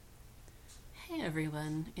Hey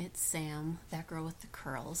everyone, it's Sam, that girl with the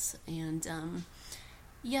curls, and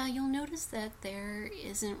yeah, you'll notice that there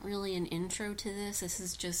isn't really an intro to this. This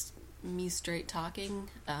is just me straight talking,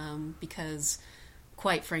 because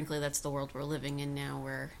quite frankly, that's the world we're living in now,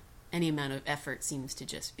 where any amount of effort seems to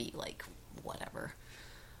just be like, whatever.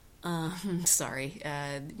 Sorry.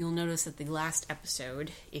 You'll notice that the last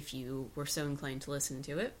episode, if you were so inclined to listen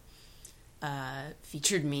to it,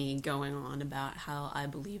 featured me going on about how I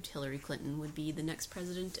believed Hillary Clinton would be the next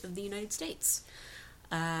president of the United States.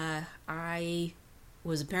 I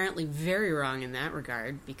was apparently very wrong in that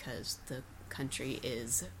regard because the country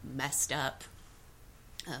is messed up.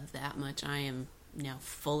 Of that much I am now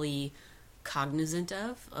fully cognizant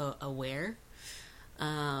of, aware.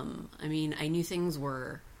 I mean, I knew things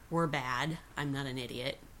were bad. I'm not an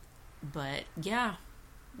idiot. But yeah,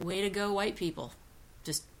 way to go, white people.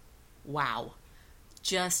 Just wow.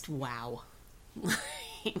 Just wow.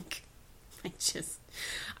 Like,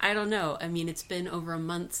 I don't know. I mean, it's been over a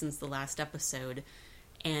month since the last episode,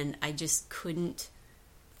 and I just couldn't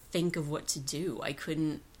think of what to do. I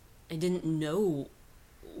didn't know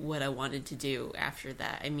what I wanted to do after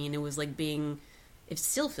that. I mean, it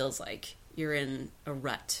still feels like you're in a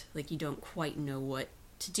rut. Like, you don't quite know what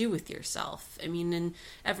to do with yourself. I mean, and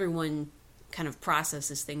everyone kind of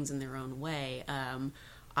processes things in their own way.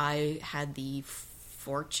 I had the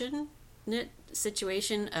fortunate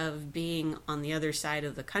situation of being on the other side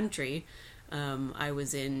of the country. I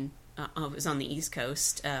was on the East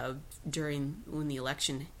Coast during when the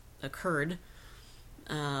election occurred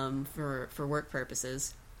for work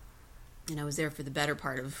purposes, and I was there for the better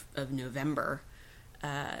part of November.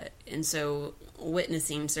 And so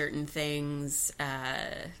witnessing certain things,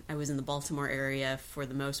 I was in the Baltimore area for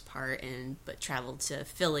the most part, but traveled to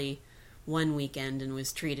Philly one weekend and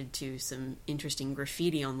was treated to some interesting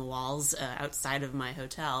graffiti on the walls outside of my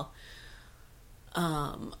hotel.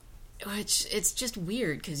 Which it's just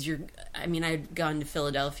weird because I'd gone to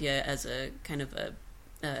Philadelphia as a kind of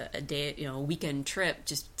a day, a weekend trip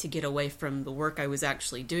just to get away from the work I was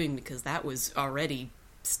actually doing, because that was already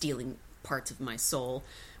stealing parts of my soul,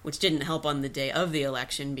 which didn't help on the day of the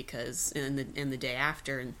election and the day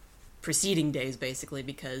after and preceding days, basically,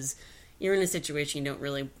 because you're in a situation you don't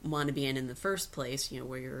really want to be in the first place,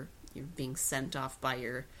 where you're being sent off by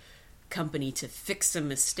your company to fix some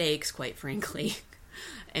mistakes, quite frankly,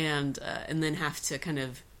 and then have to kind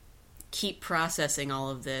of keep processing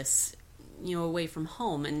all of this, away from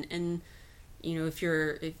home. And if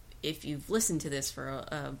you've listened to this for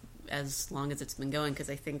as long as it's been going,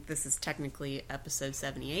 because I think this is technically episode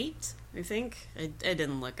 78, I think. I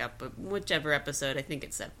didn't look up, but whichever episode, I think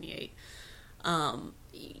it's 78.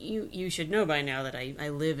 You should know by now that I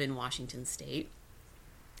live in Washington State,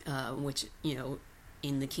 which,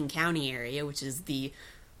 in the King County area, which is the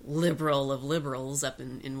liberal of liberals up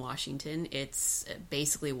in Washington. It's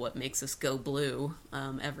basically what makes us go blue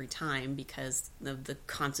every time, because of the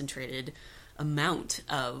concentrated amount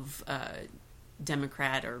of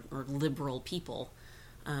Democrat or liberal people.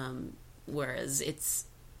 Whereas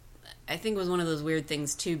I think it was one of those weird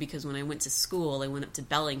things too, because when I went to school, I went up to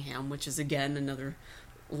Bellingham, which is again another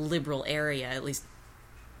liberal area, at least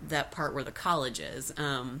that part where the college is.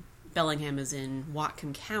 Bellingham is in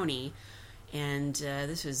Whatcom County, and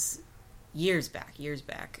this was years back.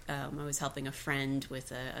 I was helping a friend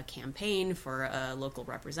with a campaign for a local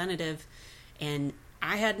representative, and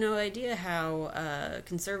I had no idea how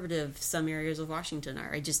conservative some areas of Washington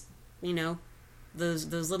are. I just, those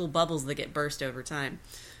little bubbles that get burst over time.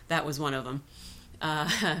 That was one of them.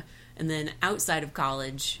 And then outside of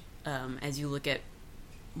college, as you look at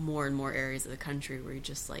more and more areas of the country where you're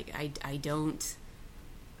just like, I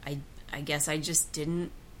guess I just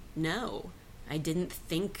didn't know. I didn't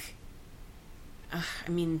think,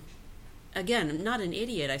 again, I'm not an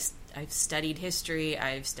idiot. I've studied history,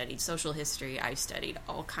 I've studied social history, I've studied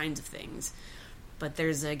all kinds of things. But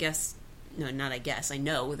there's, I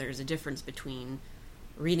know there's a difference between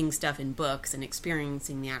reading stuff in books and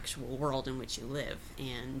experiencing the actual world in which you live.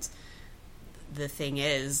 And the thing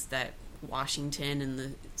is that Washington and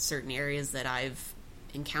the certain areas that I've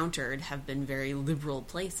encountered have been very liberal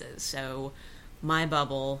places. So my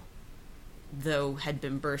bubble, though had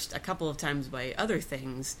been burst a couple of times by other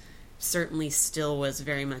things, certainly still was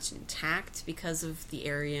very much intact because of the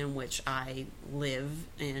area in which I live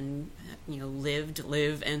and,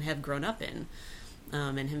 live and have grown up in,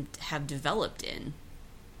 and have developed in.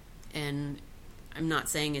 And I'm not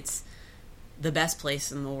saying it's the best place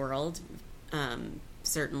in the world.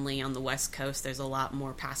 Certainly on the West Coast, there's a lot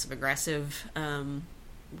more passive-aggressive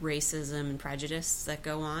racism and prejudice that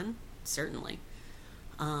go on, certainly.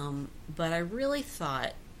 But I really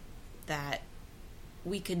thought that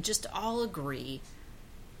we could just all agree.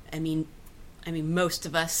 I mean, most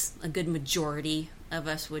of us, a good majority of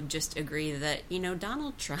us, would just agree that,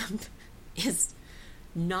 Donald Trump is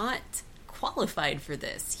not qualified for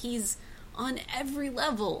this. He's on every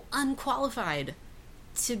level unqualified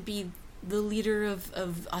to be the leader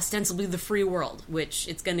of ostensibly the free world, which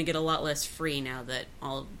it's going to get a lot less free now that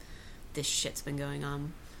all of this shit's been going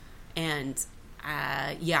on. And,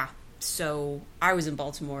 so I was in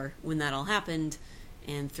Baltimore when that all happened,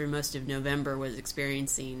 and through most of November was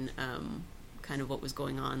experiencing kind of what was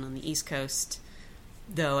going on the East Coast.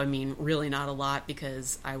 Though, really not a lot,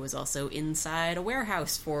 because I was also inside a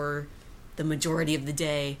warehouse for the majority of the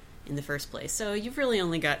day in the first place. So you've really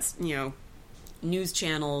only got, news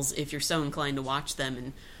channels if you're so inclined to watch them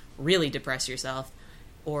and really depress yourself,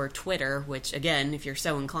 or Twitter, which, again, if you're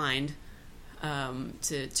so inclined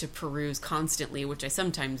to peruse constantly, which I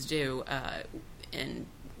sometimes do, and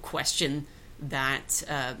question that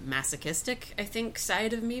masochistic, I think,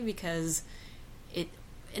 side of me, because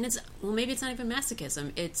maybe it's not even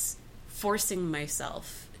masochism, it's forcing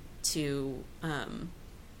myself to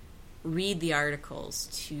read the articles,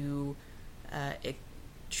 to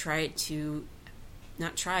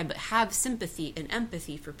have sympathy and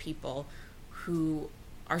empathy for people who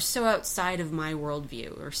are so outside of my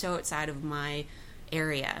worldview or so outside of my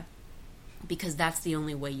area, because that's the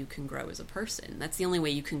only way you can grow as a person. That's the only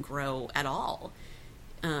way you can grow at all.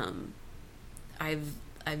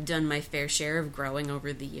 I've done my fair share of growing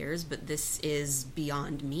over the years, but this is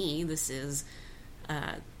beyond me. This is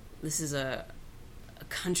a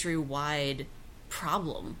countrywide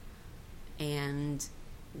problem, and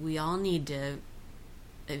we all need to.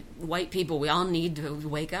 White people, we all need to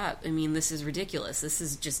wake up. This is ridiculous. This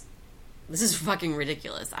is fucking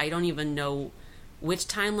ridiculous. I don't even know which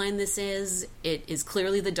timeline this is. It is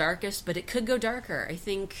clearly the darkest, but it could go darker. I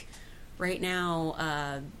think right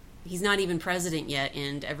now, he's not even president yet,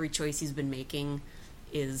 and every choice he's been making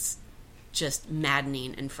is just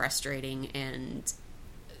maddening and frustrating and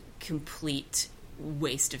complete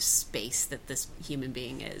waste of space that this human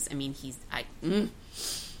being is.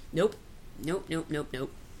 Nope.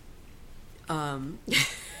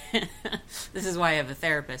 This is why I have a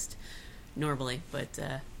therapist normally, but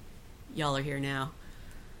y'all are here now.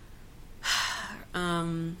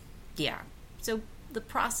 So the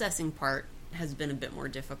processing part has been a bit more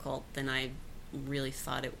difficult than I really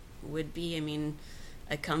thought it would be.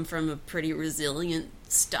 I come from a pretty resilient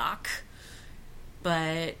stock,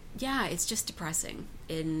 but yeah, it's just depressing.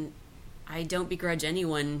 And I don't begrudge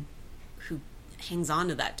anyone who hangs on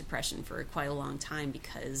to that depression for quite a long time,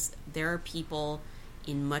 because there are people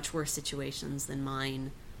in much worse situations than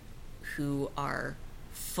mine who are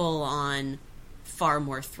full on far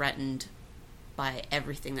more threatened by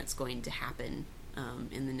everything that's going to happen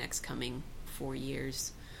in the next coming 4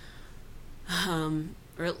 years.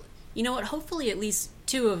 Or, you know what, hopefully at least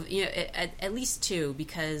at least two,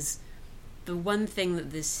 because the one thing that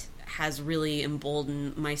this has really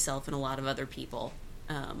emboldened myself and a lot of other people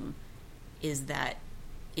is that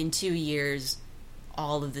in 2 years,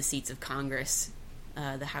 all of the seats of Congress,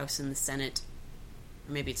 the House and the Senate,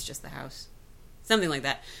 or maybe it's just the House, something like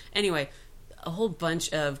that. Anyway, a whole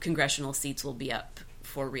bunch of congressional seats will be up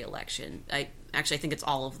for re-election. I think it's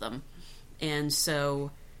all of them. And so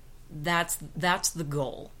that's the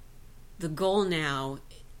goal. The goal now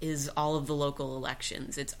is all of the local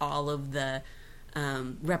elections. It's all of the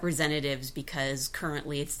representatives, because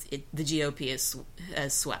currently the GOP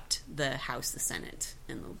has swept the House, the Senate,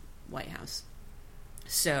 and the White House.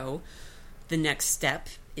 So the next step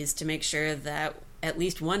is to make sure that at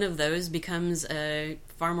least one of those becomes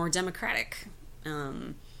far more democratic.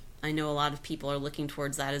 I know a lot of people are looking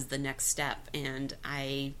towards that as the next step, and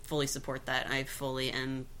I fully support that. I fully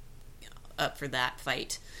am up for that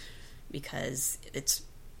fight, because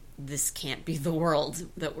this can't be the world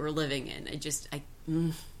that we're living in.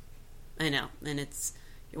 I know, and it's,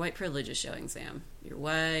 your white privilege is showing, Sam. Your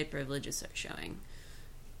white privilege is showing.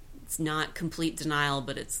 It's not complete denial,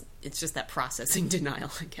 but it's just that processing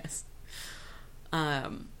denial, I guess.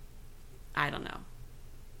 I don't know.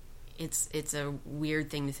 It's a weird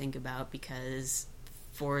thing to think about, because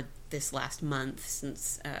for this last month,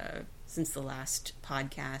 since the last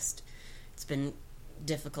podcast, it's been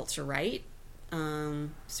difficult to write.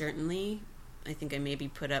 Certainly, I think I maybe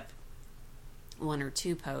put up 1 or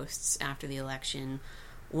 2 posts after the election,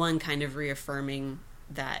 one kind of reaffirming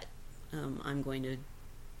that I'm going to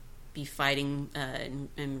be fighting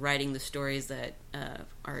and writing the stories that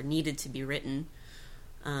are needed to be written.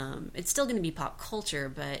 It's still going to be pop culture,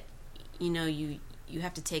 but you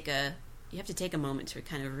have to take a moment to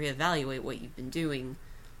kind of reevaluate what you've been doing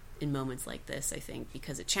in moments like this, I think,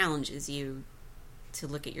 because it challenges you to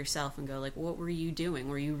look at yourself and go, like, what were you doing?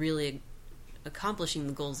 Were you really accomplishing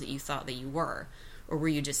the goals that you thought that you were? Or were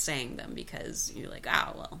you just saying them because you're like,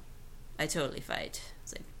 oh, well, I totally fight.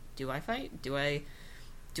 It's like, do I fight? Do I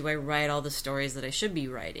write all the stories that I should be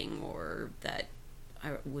writing, or that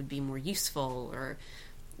would be more useful? Or,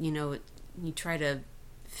 you try to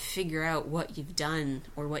figure out what you've done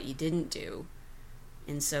or what you didn't do.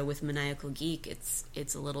 And so with Maniacal Geek,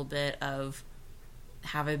 it's a little bit of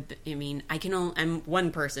I'm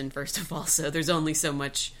one person, first of all, so there's only so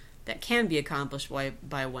much that can be accomplished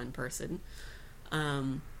by one person,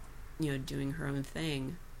 doing her own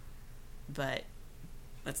thing. But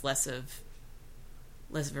that's less of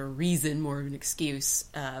a reason, more of an excuse,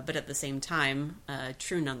 but at the same time,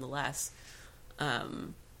 true nonetheless.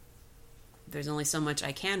 There's only so much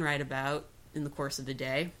I can write about in the course of the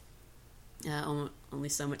day. Only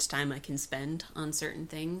so much time I can spend on certain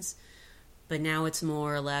things. But now it's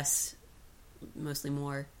more or less, mostly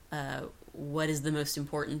more, what is the most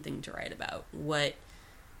important thing to write about? What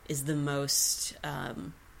is the most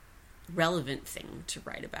relevant thing to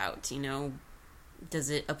write about? Does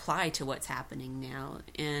it apply to what's happening now?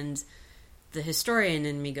 And the historian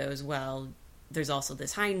in me goes, well, there's also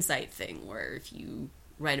this hindsight thing where if you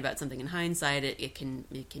write about something in hindsight, it can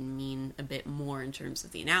mean a bit more in terms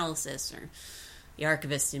of the analysis. Or the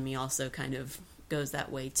archivist in me also kind of goes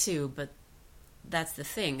that way too. But that's the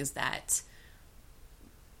thing, is that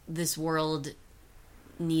this world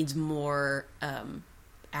needs more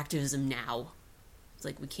activism now. It's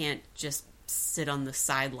like we can't just sit on the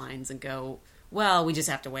sidelines and go, well, we just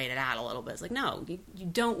have to wait it out a little bit. It's like, no, you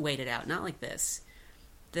don't wait it out. Not like this.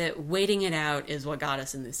 That waiting it out is what got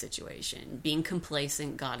us in this situation. Being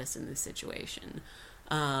complacent got us in this situation.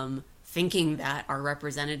 Thinking that our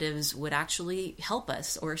representatives would actually help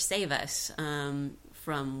us or save us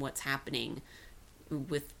from what's happening,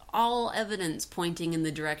 with all evidence pointing in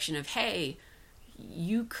the direction of, hey,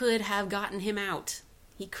 you could have gotten him out.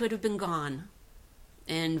 He could have been gone.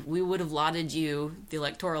 And we would have lauded you, the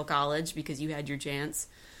Electoral College, because you had your chance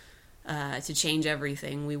to change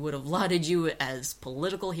everything. We would have lauded you as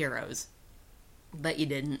political heroes. But you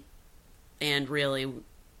didn't. And really,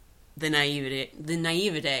 the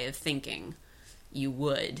naivete of thinking you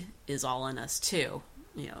would is all on us too.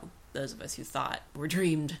 Those of us who thought or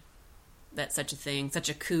dreamed that such a thing, such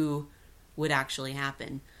a coup, would actually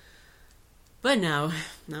happen. But no,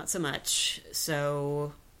 not so much.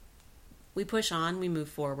 So we push on, we move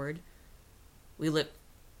forward. We look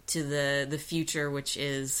to the future, which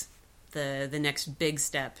is the next big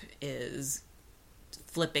step is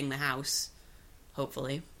flipping the house,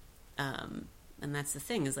 hopefully. And that's the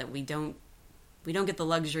thing, is that we don't get the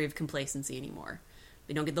luxury of complacency anymore.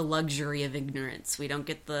 We don't get the luxury of ignorance. We don't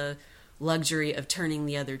get the luxury of turning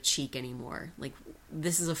the other cheek anymore. Like,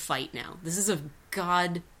 this is a fight now. This is a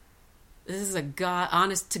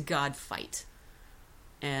honest to God fight.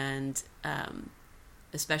 And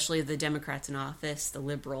especially the Democrats in office, the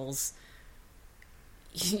liberals,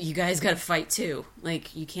 you guys got to fight too.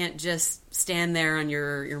 Like, you can't just stand there on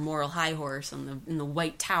your moral high horse in the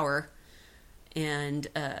White Tower and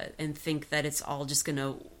think that it's all just going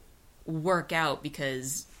to work out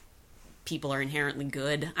because people are inherently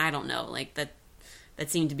good. I don't know. Like, that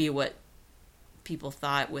seemed to be what people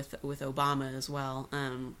thought with Obama as well,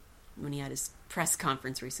 when he had his press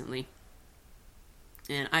conference recently.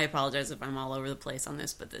 And I apologize if I'm all over the place on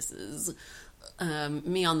this, but this is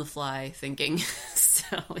me on the fly thinking,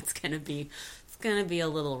 so it's gonna be a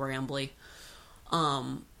little rambly.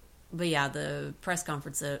 But yeah, the press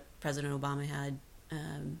conference that President Obama had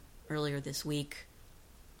earlier this week,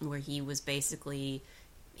 where he was basically,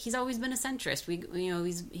 he's always been a centrist.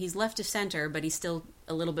 He's left of center, but he's still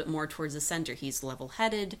a little bit more towards the center. He's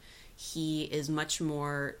level-headed. He is much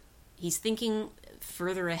more. He's thinking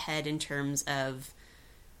further ahead in terms of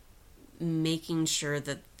making sure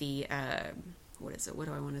that the what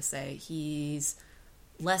do I want to say? He's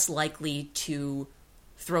less likely to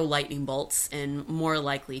throw lightning bolts and more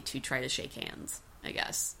likely to try to shake hands, I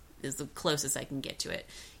guess, is the closest I can get to it.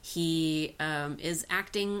 He is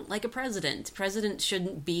acting like a president. President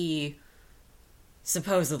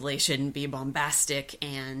supposedly shouldn't be bombastic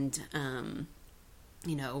and,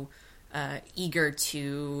 eager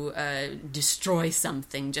to destroy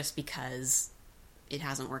something just because it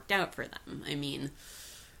hasn't worked out for them. I mean,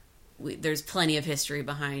 there's plenty of history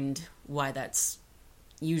behind why that's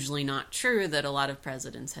usually not true, that a lot of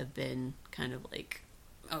presidents have been kind of like,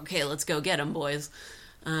 okay, let's go get them, boys.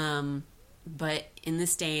 But in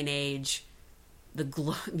this day and age,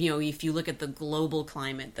 if you look at the global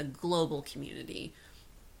climate, the global community,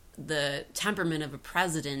 the temperament of a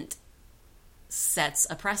president sets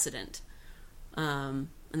a precedent. And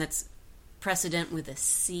that's precedent with a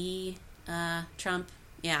C, Trump.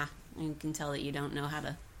 Yeah, you can tell that you don't know how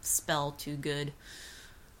to spell too good.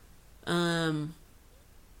 So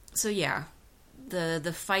yeah,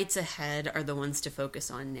 the fights ahead are the ones to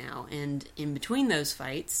focus on now. And in between those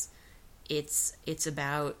fights, it's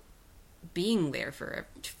about being there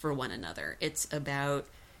for one another. It's about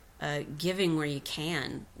giving where you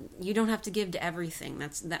can. You don't have to give to everything.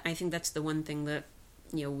 I think that's the one thing that,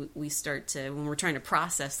 you know, we start to, when we're trying to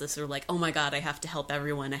process this, we're like, oh my God, I have to help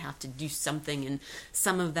everyone. I have to do something. And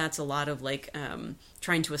some of that's a lot of like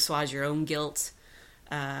trying to assuage your own guilt.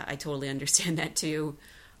 I totally understand that too.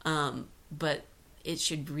 But it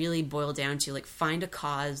should really boil down to like, find a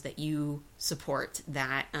cause that you support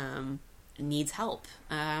that needs help.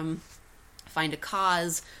 Find a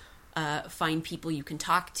cause, find people you can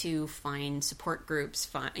talk to, find support groups,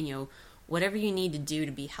 find, you know, whatever you need to do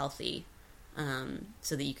to be healthy,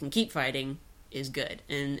 so that you can keep fighting is good,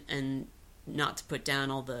 and not to put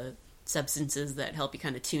down all the substances that help you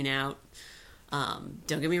kind of tune out. Don't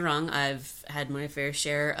get me wrong, I've had my fair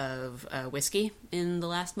share of whiskey in the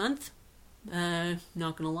last month.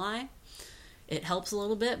 Not gonna lie, it helps a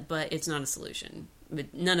little bit, but it's not a solution.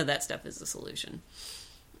 But none of that stuff is a solution.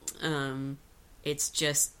 It's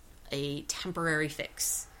just a temporary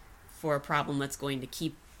fix for a problem that's going to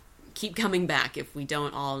keep coming back if we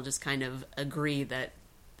don't all just kind of agree that,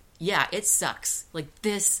 yeah, it sucks. Like,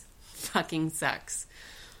 this fucking sucks.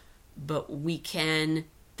 But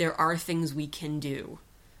there are things we can do.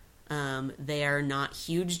 They are not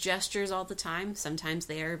huge gestures all the time. Sometimes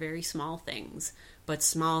they are very small things. But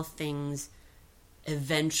small things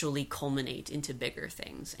eventually culminate into bigger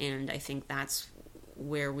things. And I think that's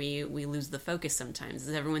where we lose the focus sometimes,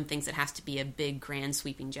 is everyone thinks it has to be a big, grand,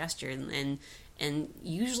 sweeping gesture, and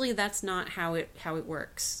usually that's not how it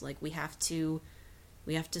works. Like, we have to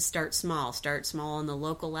start small on the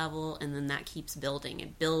local level, and then that keeps building.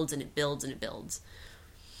 It builds and it builds and it builds.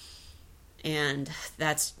 And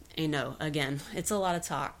that's, you know, again, it's a lot of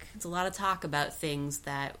talk. It's a lot of talk about things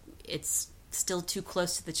that it's still too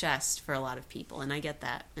close to the chest for a lot of people, and I get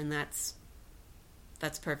that, and that's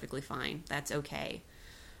perfectly fine. That's okay.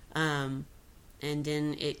 And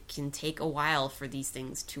then it can take a while for these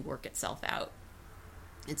things to work itself out.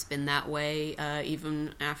 It's been that way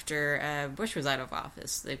even after Bush was out of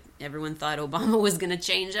office. Everyone thought Obama was going to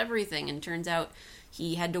change everything, and turns out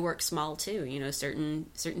he had to work small too. You know, certain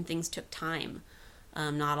things took time.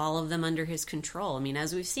 Not all of them under his control. I mean,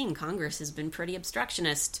 as we've seen, Congress has been pretty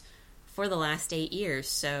obstructionist for the last 8 years.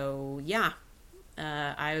 So yeah,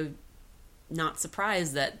 I'm not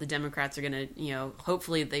surprised that the Democrats are going to, you know,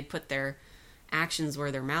 hopefully they put their actions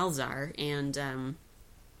where their mouths are, and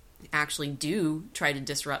actually do try to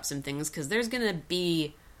disrupt some things, because there's going to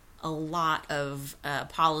be a lot of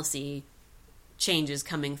policy changes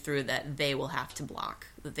coming through that they will have to block,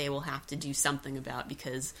 that they will have to do something about,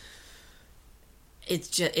 because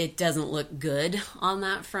it doesn't look good on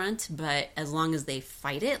that front. But as long as they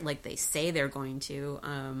fight it like they say they're going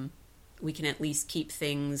to, we can at least keep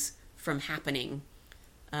things from happening.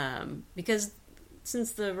 Because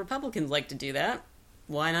since the Republicans like to do that,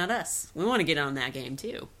 why not us? We want to get on that game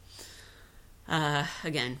too.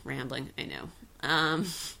 Again, rambling, I know.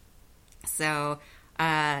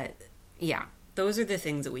 Yeah, those are the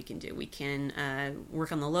things that we can do. We can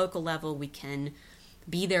work on the local level. We can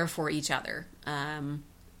be there for each other.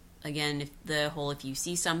 Again, if you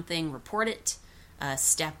see something, report it.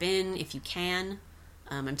 Step in if you can.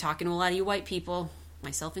 I'm talking to a lot of you white people,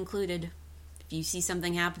 myself included. If you see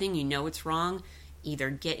something happening, you know it's wrong, either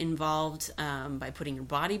get involved by putting your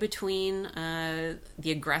body between the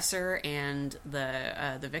aggressor and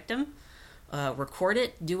the victim, record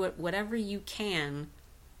it, do it, whatever you can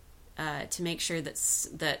to make sure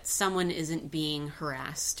that someone isn't being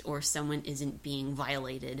harassed or someone isn't being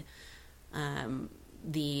violated.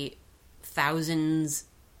 The thousands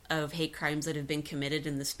of hate crimes that have been committed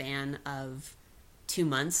in the span of 2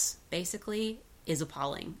 months, basically, is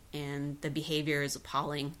appalling, and the behavior is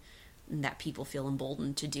appalling, and that people feel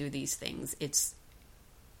emboldened to do these things. It's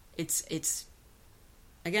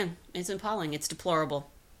again, it's appalling. It's deplorable.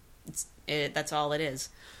 That's all it is.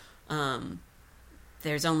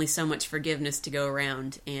 There's only so much forgiveness to go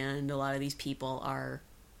around, and a lot of these people are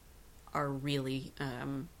really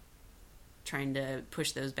trying to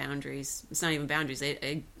push those boundaries. It's not even boundaries.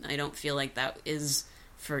 I don't feel like that is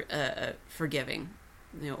forgiving,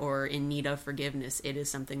 you know, or in need of forgiveness. It is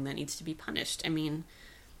something that needs to be punished. I mean,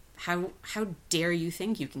 how dare you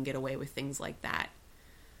think you can get away with things like that?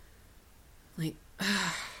 Like,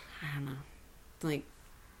 I don't know. Like,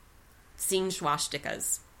 seeing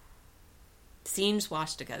swastikas. Seeing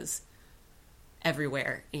swastikas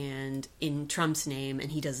everywhere and in Trump's name,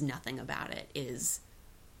 and he does nothing about it, is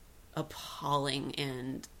appalling.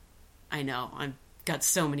 And I know I've got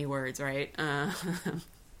so many words, right?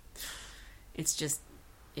 It's just,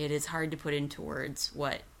 it is hard to put into words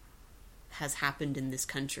what has happened in this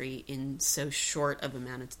country in so short of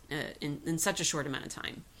amount of in such a short amount of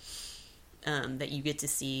time, that you get to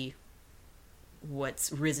see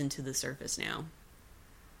what's risen to the surface now.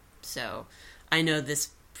 So I know this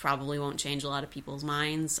probably won't change a lot of people's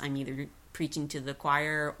minds. I'm either preaching to the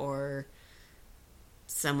choir or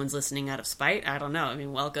someone's listening out of spite. I don't know. I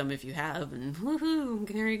mean, welcome if you have, and woohoo,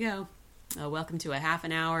 there you go. Welcome to a half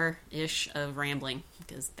an hour-ish of rambling,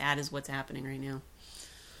 because that is what's happening right now.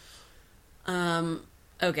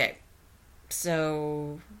 Okay.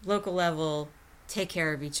 So, local level, take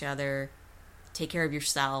care of each other, take care of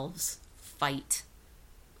yourselves, fight.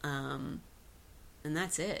 And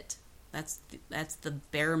that's it. That's the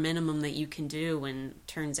bare minimum that you can do, and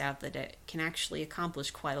turns out that it can actually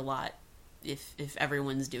accomplish quite a lot if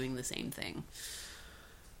everyone's doing the same thing.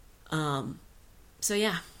 So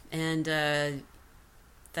yeah, and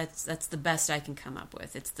that's the best I can come up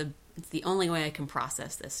with. It's the only way I can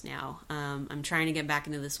process this now. I'm trying to get back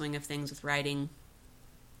into the swing of things with writing,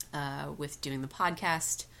 with doing the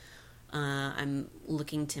podcast. I'm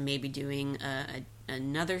looking to maybe doing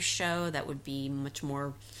another show that would be much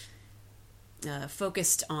more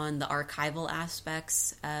focused on the archival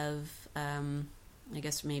aspects of, I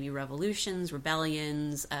guess, maybe revolutions,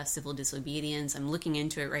 rebellions, civil disobedience. I'm looking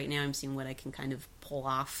into it right now. I'm seeing what I can kind of pull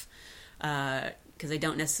off, because I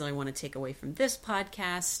don't necessarily want to take away from this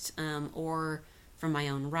podcast or from my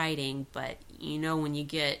own writing, but you know, when you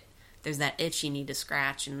there's that itch you need to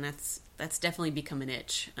scratch, and that's definitely become an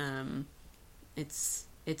itch. It's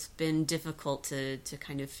been difficult to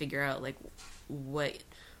kind of figure out, like,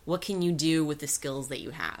 what can you do with the skills that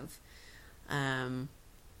you have.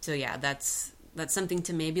 So yeah, that's something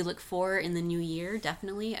to maybe look for in the new year,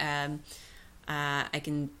 definitely. I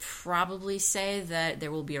can probably say that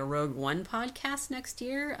there will be a Rogue One podcast next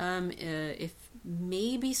year. If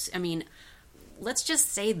maybe, I mean, let's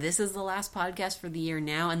just say this is the last podcast for the year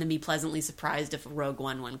now, and then be pleasantly surprised if a Rogue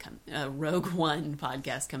One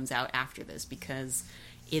podcast comes out after this, because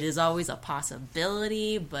it is always a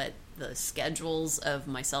possibility, but the schedules of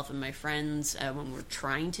myself and my friends when we're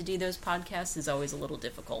trying to do those podcasts is always a little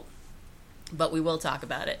difficult. But we will talk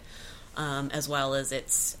about it, as well as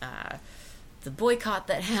it's the boycott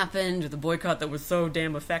that happened, or the boycott that was so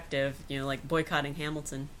damn effective, you know, like boycotting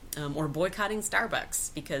Hamilton, or boycotting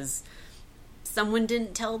Starbucks because someone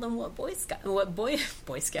didn't tell them what Boy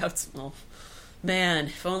Scouts. Well, man,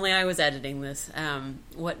 if only I was editing this.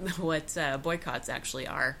 What boycotts actually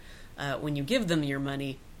are. When you give them your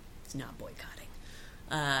money, it's not boycotting.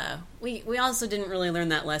 We also didn't really learn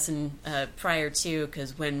that lesson prior to,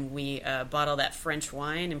 because when we bought all that French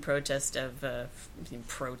wine in protest of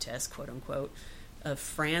quote unquote, of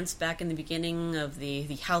France back in the beginning of the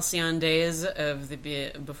halcyon days of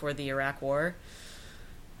before the Iraq War,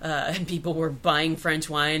 and people were buying French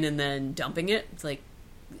wine and then dumping it. It's like,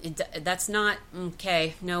 that's not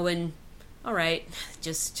okay. No one. All right,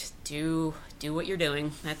 just do what you're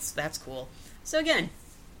doing. That's cool. So again,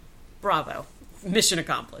 bravo. Mission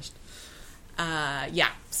accomplished. Yeah,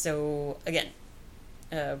 so again,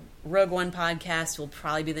 Rogue One podcast will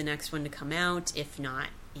probably be the next one to come out. If not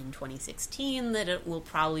in 2016, that it will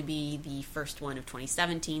probably be the first one of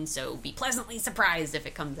 2017, so be pleasantly surprised if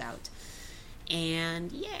it comes out.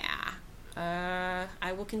 And yeah,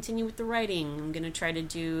 I will continue with the writing. I'm going to try to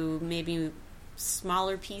do maybe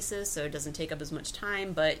smaller pieces so it doesn't take up as much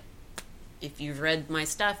time, but if you've read my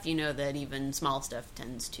stuff, you know that even small stuff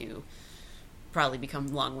tends to probably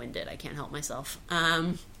become long-winded. I can't help myself.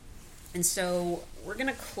 And so we're going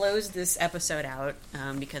to close this episode out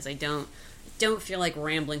because I don't feel like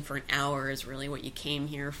rambling for an hour is really what you came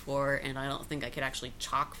here for, and I don't think I could actually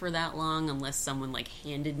talk for that long unless someone like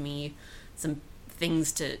handed me some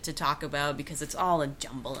things to talk about, because it's all a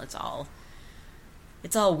jumble. It's all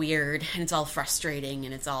weird, and it's all frustrating,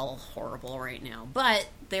 and it's all horrible right now. But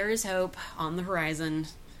there is hope on the horizon.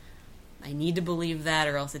 I need to believe that,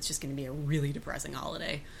 or else it's just going to be a really depressing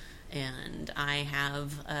holiday. And I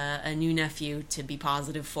have a new nephew to be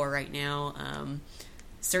positive for right now.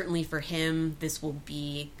 Certainly for him, this will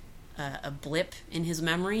be a blip in his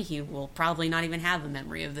memory. He will probably not even have a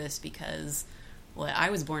memory of this because, well,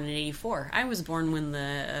 I was born in 1984. I was born when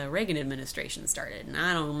the Reagan administration started, and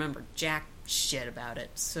I don't remember jack shit about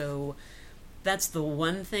it. So that's the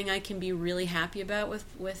one thing I can be really happy about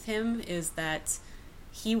with him, is that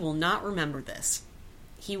he will not remember this.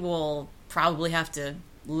 he will probably have to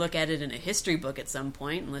look at it in a history book at some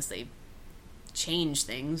point, unless they change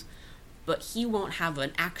things. But he won't have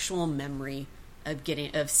an actual memory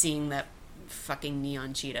of seeing that fucking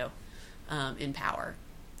Neon Cheeto in power.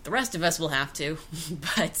 The rest of us will have to,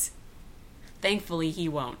 but thankfully he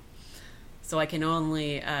won't. So I can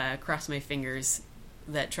only cross my fingers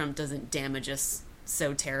that Trump doesn't damage us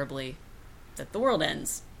so terribly that the world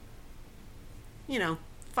ends. You know,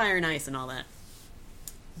 fire and ice and all that.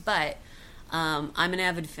 But I'm an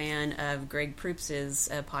avid fan of Greg Proops'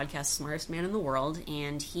 podcast, Smartest Man in the World,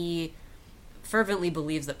 and he fervently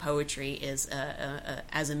believes that poetry is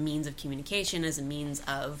as a means of communication, as a means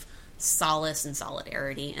of solace and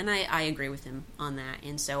solidarity, and I agree with him on that.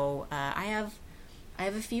 And so I have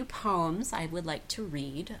a few poems I would like to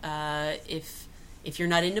read. If you're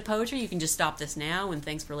not into poetry, you can just stop this now, and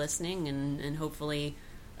thanks for listening, and hopefully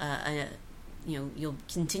you'll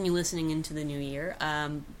continue listening into the new year.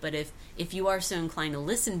 But if you are so inclined to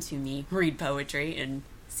listen to me read poetry and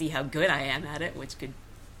see how good I am at it, which could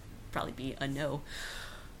probably be a no,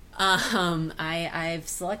 I've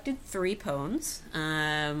selected 3 poems.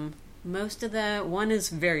 Most of one is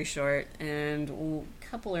very short, and a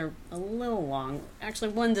couple are a little long. Actually,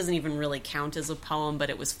 one doesn't even really count as a poem, but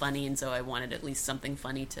it was funny, and so I wanted at least something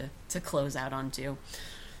funny to close out onto.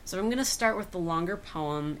 So I'm going to start with the longer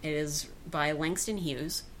poem. It is by Langston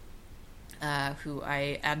Hughes, who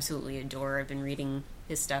I absolutely adore. I've been reading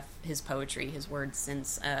his stuff, his poetry, his words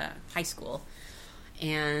since high school.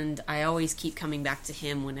 And I always keep coming back to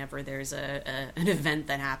him whenever there's an event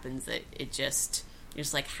that happens that you're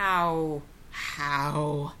just like, how?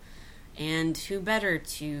 And who better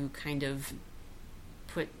to kind of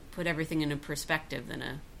put everything into perspective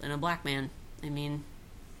than a black man? I mean,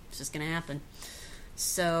 it's just going to happen.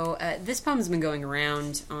 So this poem's been going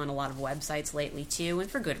around on a lot of websites lately too, and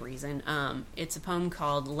for good reason. It's a poem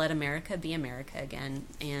called "Let America Be America Again,"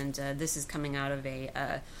 and this is coming out of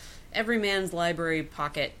a Everyman's Library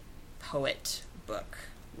Pocket Poet book,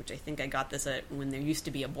 which I think I got this at when there used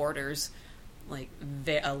to be a Borders, like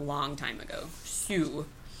a long time ago. Phew.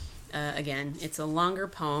 Again, it's a longer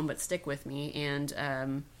poem, but stick with me,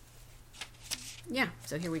 and yeah,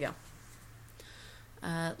 so here we go.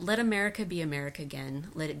 Let America be America again.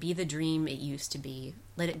 Let it be the dream it used to be.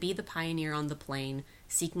 Let it be the pioneer on the plain,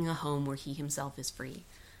 seeking a home where he himself is free.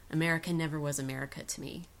 America never was America to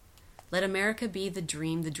me. Let America be the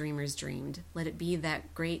dream the dreamers dreamed. Let it be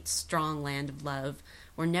that great, strong land of love,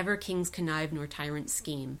 where never kings connive nor tyrants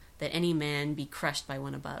scheme, that any man be crushed by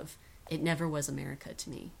one above. It never was America to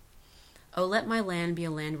me. Oh, let my land be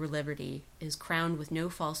a land where liberty is crowned with no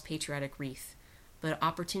false patriotic wreath, but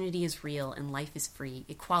opportunity is real and life is free.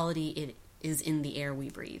 Equality it is in the air we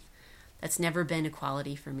breathe. That's never been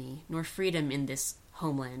equality for me, nor freedom in this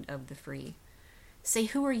homeland of the free. Say,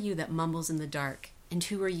 who are you that mumbles in the dark, and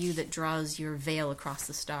who are you that draws your veil across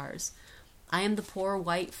the stars? I am the poor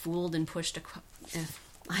white fooled and pushed apart.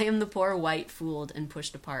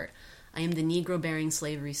 I am the Negro bearing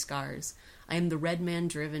slavery scars. I am the red man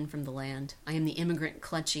driven from the land. I am the immigrant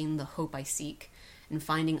clutching the hope I seek, and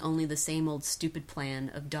finding only the same old stupid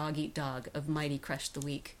plan of dog eat dog, of mighty crush the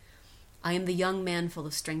weak. I am the young man full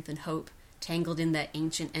of strength and hope, tangled in that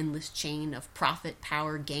ancient endless chain of profit,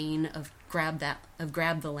 power, gain, of grab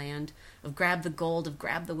the land, of grab the gold, of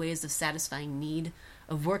grab the ways of satisfying need,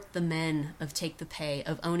 of work the men, of take the pay,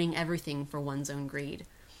 of owning everything for one's own greed.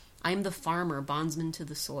 I am the farmer, bondsman to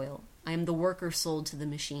the soil. I am the worker sold to the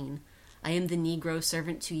machine. I am the Negro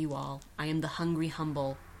servant to you all. I am the hungry,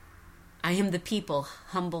 humble. I am the people,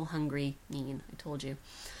 humble, hungry, mean. I told you.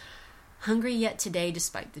 Hungry yet today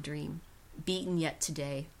despite the dream. Beaten yet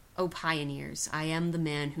today. Oh, pioneers, I am the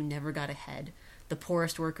man who never got ahead, the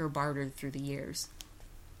poorest worker bartered through the years.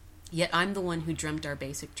 Yet I'm the one who dreamt our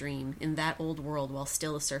basic dream in that old world while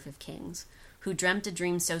still a serf of kings, who dreamt a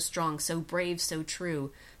dream so strong, so brave, so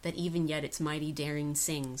true, that even yet its mighty daring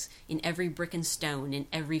sings in every brick and stone, in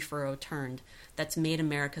every furrow turned, that's made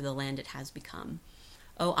America the land it has become.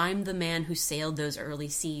 Oh, I'm the man who sailed those early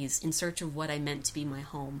seas in search of what I meant to be my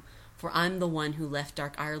home, for I'm the one who left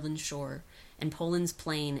dark Ireland's shore, and Poland's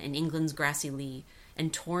plain, and England's grassy lea,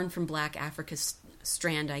 and torn from black Africa's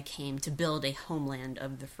strand I came to build a homeland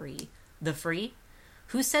of the free. The free?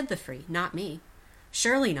 Who said the free? Not me.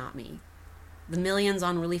 Surely not me. The millions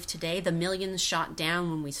on relief today, the millions shot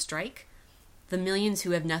down when we strike, the millions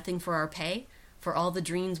who have nothing for our pay, for all the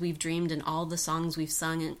dreams we've dreamed and all the songs we've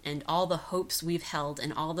sung and all the hopes we've held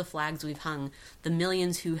and all the flags we've hung, the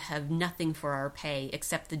millions who have nothing for our pay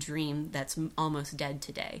except the dream that's almost dead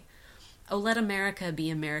today. Oh, let America be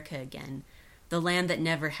America again, the land that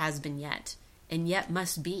never has been yet, and yet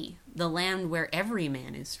must be, the land where every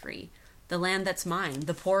man is free, the land that's mine,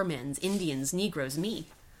 the poor men's, Indians, Negroes, me.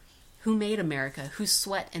 Who made America, whose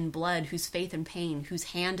sweat and blood, whose faith and pain, whose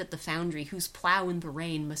hand at the foundry, whose plow in the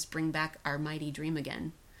rain must bring back our mighty dream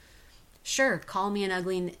again? Sure, call me any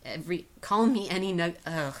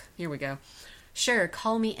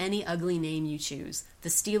ugly name you choose. The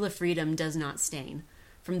steel of freedom does not stain.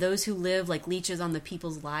 From those who live like leeches on the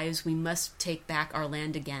people's lives, we must take back our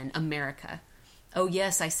land again, America. Oh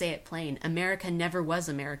yes, I say it plain, America never was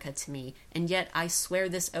America to me, and yet I swear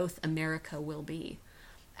this oath America will be.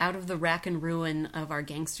 Out of the rack and ruin of our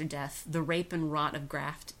gangster death, the rape and rot of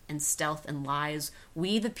graft and stealth and lies,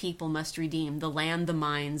 we the people must redeem the land, the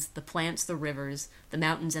mines, the plants, the rivers, the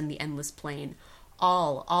mountains and the endless plain,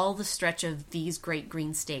 all the stretch of these great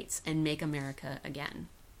green states, and make America again.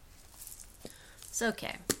 So,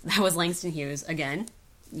 okay, that was Langston Hughes. Again,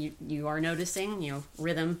 you are noticing,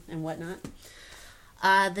 rhythm and whatnot.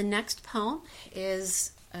 The next poem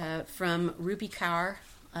is from Rupi Kaur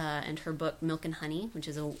and her book Milk and Honey, which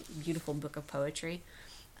is a beautiful book of poetry.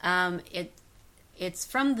 It's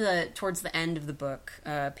from towards the end of the book,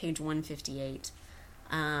 page 158.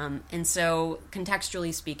 And so,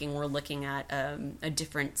 contextually speaking, we're looking at a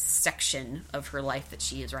different section of her life that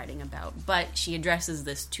she is writing about. But she addresses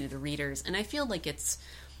this to the readers, and I feel like it's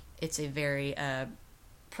a very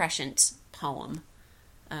prescient poem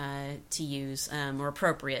to use, or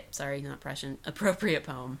appropriate, sorry, not prescient, appropriate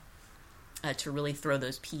poem to really throw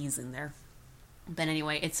those P's in there. But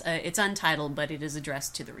anyway, it's untitled, but it is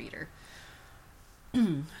addressed to the reader.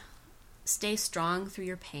 Stay strong through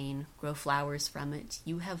your pain, grow flowers from it.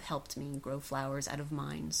 You have helped me grow flowers out of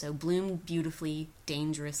mine. So bloom beautifully,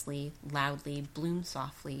 dangerously, loudly, bloom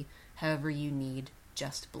softly, however you need,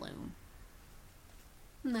 just bloom.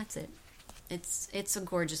 And that's it. It's a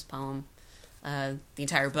gorgeous poem. The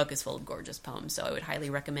entire book is full of gorgeous poems, so I would highly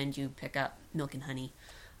recommend you pick up Milk and Honey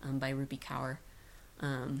by Rupi Kaur.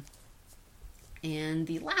 And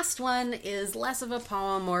the last one is less of a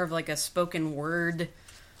poem, more of like a spoken word.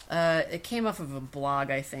 It came off of a blog,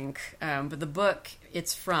 I think. But the book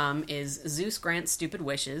it's from is Zeus Grant's Stupid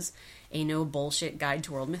Wishes, a no bullshit guide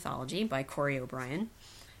to world mythology by Corey O'Brien.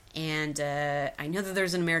 And I know that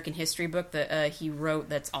there's an American history book that he wrote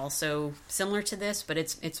that's also similar to this, but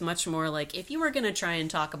it's much more like, if you were going to try and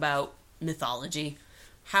talk about mythology,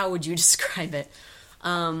 how would you describe it?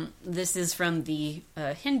 This is from the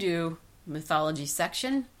Hindu mythology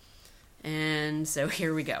section. And so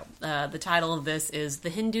here we go. The title of this is The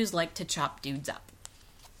Hindus Like to Chop Dudes Up.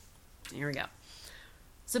 Here we go.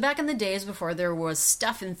 So back in the days before there was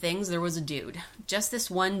stuff and things, there was a dude. Just this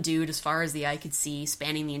one dude as far as the eye could see,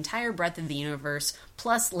 spanning the entire breadth of the universe,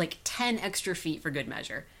 plus like 10 extra feet for good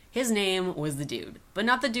measure. His name was the Dude, but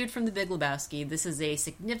not the dude from The Big Lebowski. This is a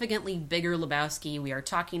significantly bigger Lebowski we are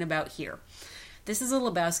talking about here. This is a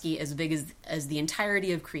Lebowski as big as the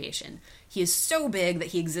entirety of creation. He is so big that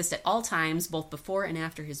he exists at all times, both before and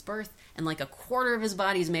after his birth, and like a quarter of his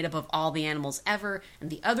body is made up of all the animals ever, and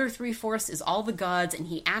the other 3/4 is all the gods, and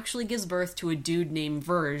he actually gives birth to a dude named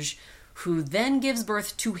Verge, who then gives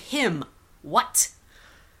birth to him. What?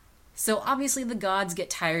 So obviously the gods get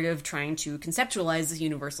tired of trying to conceptualize this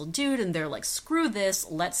universal dude, and they're like, screw this,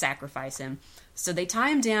 let's sacrifice him. So they tie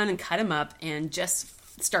him down and cut him up, and just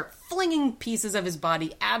start flinging pieces of his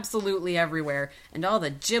body absolutely everywhere, and all the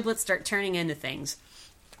giblets start turning into things.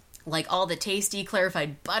 Like all the tasty,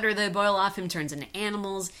 clarified butter they boil off him turns into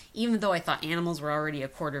animals, even though I thought animals were already a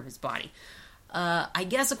quarter of his body. I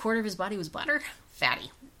guess a quarter of his body was butter?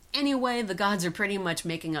 Fatty. Anyway, the gods are pretty much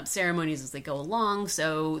making up ceremonies as they go along,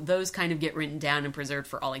 so those kind of get written down and preserved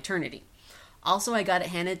for all eternity. Also, I got it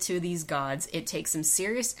handed to these gods. It takes some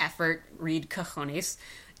serious effort, read cojones,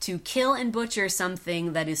 to kill and butcher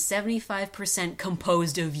something that is 75%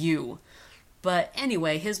 composed of you. But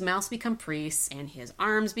anyway, his mouths become priests, and his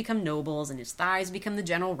arms become nobles, and his thighs become the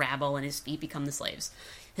general rabble, and his feet become the slaves.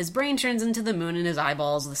 His brain turns into the moon, and his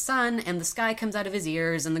eyeballs the sun, and the sky comes out of his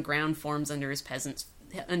ears, and the ground forms under his peasant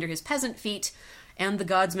feet, and the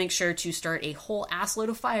gods make sure to start a whole assload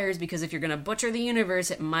of fires, because if you're going to butcher the universe,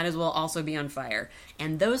 it might as well also be on fire.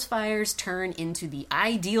 And those fires turn into the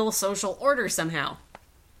ideal social order somehow.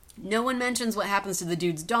 No one mentions what happens to the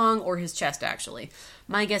dude's dong or his chest, actually.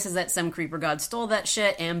 My guess is that some creeper god stole that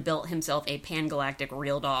shit and built himself a pan-galactic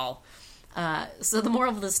real doll. So the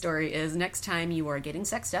moral of the story is, next time you are getting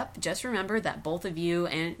sexed up, just remember that both you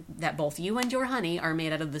and your honey are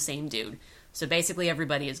made out of the same dude. So basically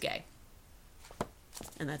everybody is gay.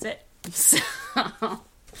 And that's it. So,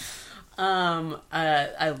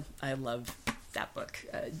 I love that book,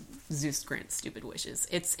 Zeus Grant's Stupid Wishes.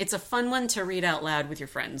 It's a fun one to read out loud with your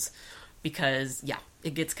friends, because, yeah,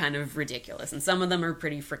 it gets kind of ridiculous. And some of them are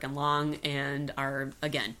pretty freaking long and are,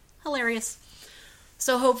 again, hilarious.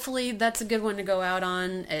 So hopefully that's a good one to go out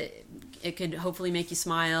on. It could hopefully make you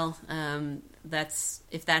smile.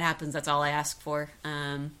 If that happens, that's all I ask for.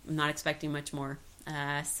 I'm not expecting much more.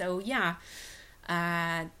 So yeah,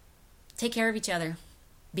 take care of each other.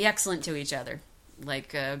 Be excellent to each other,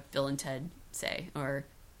 like Bill and Ted say, or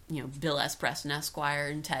Bill S. Preston Esquire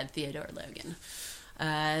and Ted Theodore Logan.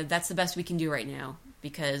 That's the best we can do right now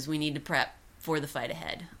because we need to prep for the fight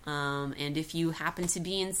ahead. And if you happen to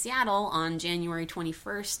be in Seattle on January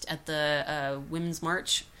 21st at the Women's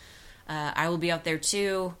March, I will be out there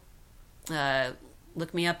too.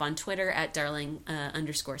 Look me up on Twitter at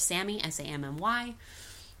darling_Sammy, SAMMY.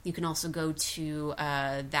 You can also go to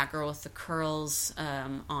That Girl with the Curls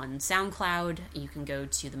on SoundCloud. You can go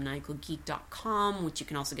to themaniacalgeek.com, which you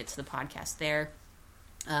can also get to the podcast there.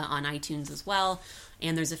 On iTunes as well,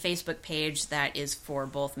 and there's a Facebook page that is for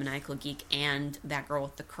both Maniacal Geek and That Girl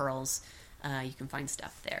with the Curls. You can find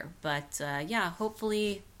stuff there, but yeah,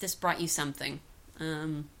 hopefully this brought you something.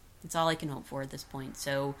 It's all I can hope for at this point.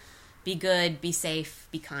 So be good, be safe,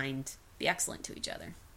 be kind, be excellent to each other.